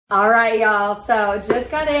All right, y'all, so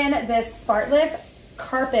just got in this Spartless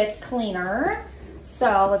carpet cleaner.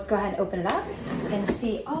 So let's go ahead and open it up and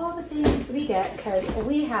see all the things we get, because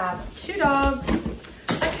we have 2 dogs,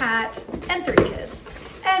 a cat, and 3 kids.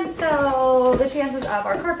 And so the chances of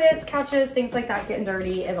our carpets, couches, things like that getting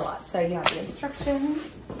dirty is a lot. So you have the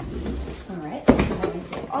instructions. All right, let's go ahead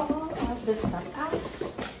and get all of this stuff out.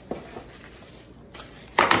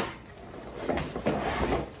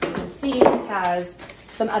 You can see it has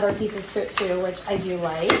some other pieces to it too, which I do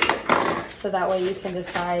like. So that way you can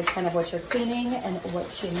decide kind of what you're cleaning and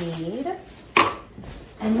what you need.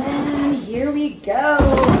 And then here we go.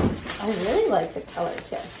 I really like the color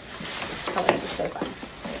too. Colors are so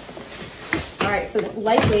fun. All right, so it's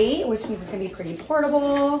lightweight, which means it's gonna be pretty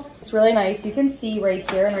portable. It's really nice. You can see right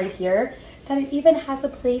here and right here that it even has a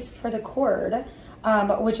place for the cord,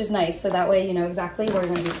 which is nice. So that way you know exactly where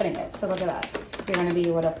you're gonna be putting it. So look at that. You're gonna be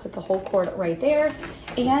able to put the whole cord right there.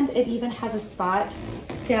 And it even has a spot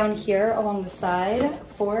down here along the side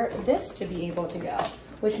for this to be able to go,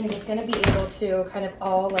 which means it's gonna be able to kind of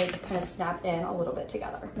all like kind of snap in a little bit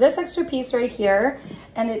together. This extra piece right here,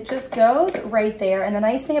 and it just goes right there. And the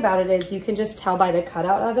nice thing about it is you can just tell by the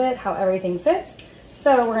cutout of it how everything fits.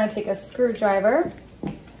 So we're gonna take a screwdriver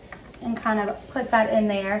and kind of put that in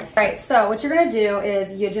there. All right, so what you're gonna do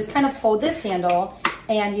is you just kind of hold this handle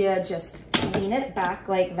and you just lean it back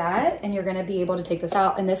like that, and you're gonna be able to take this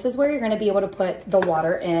out. And this is where you're gonna be able to put the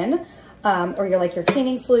water in, or your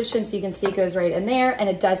cleaning solution. So you can see it goes right in there, and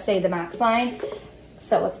it does say the max line.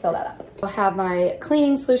 So let's fill that up. I'll have my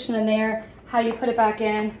cleaning solution in there. How you put it back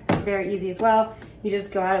in, very easy as well. You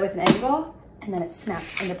just go at it with an angle, and then it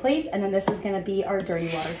snaps into place. And then this is gonna be our dirty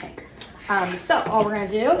water tank. So all we're gonna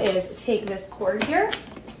do is take this cord here,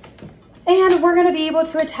 and we're gonna be able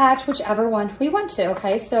to attach whichever one we want to,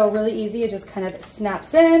 okay? So really easy, it just kind of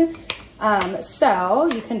snaps in. So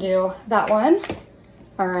you can do that one,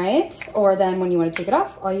 all right? Or then when you wanna take it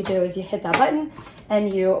off, all you do is you hit that button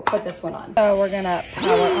and you put this one on. So we're gonna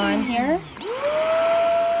power on here.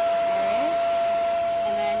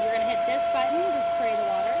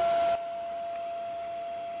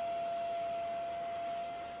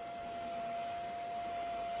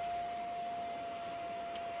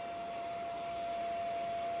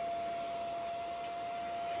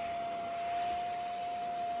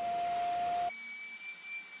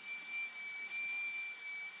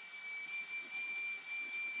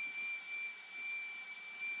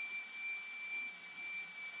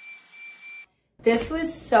 This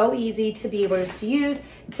was so easy to be able to use,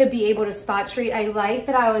 to be able to spot treat. I like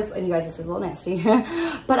that I was, and you guys, this is a little nasty,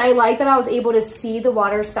 but I like that I was able to see the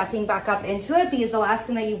water sucking back up into it, because the last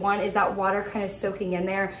thing that you want is that water kind of soaking in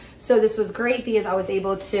there. So this was great because I was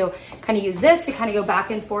able to kind of use this to kind of go back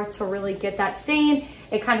and forth to really get that stain.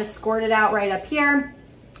 It kind of squirted out right up here.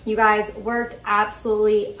 You guys, worked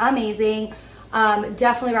absolutely amazing.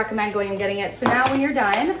 Definitely recommend going and getting it. So now when you're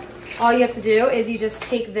done, all you have to do is you just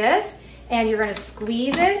take this and you're gonna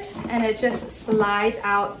squeeze it, and it just slides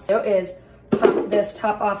out. So is pop this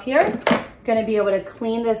top off here. Gonna be able to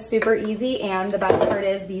clean this super easy, and the best part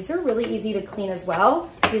is these are really easy to clean as well,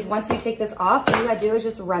 because once you take this off, all you gotta do is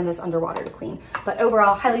just run this underwater to clean. But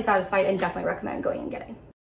overall, highly satisfied and definitely recommend going and getting.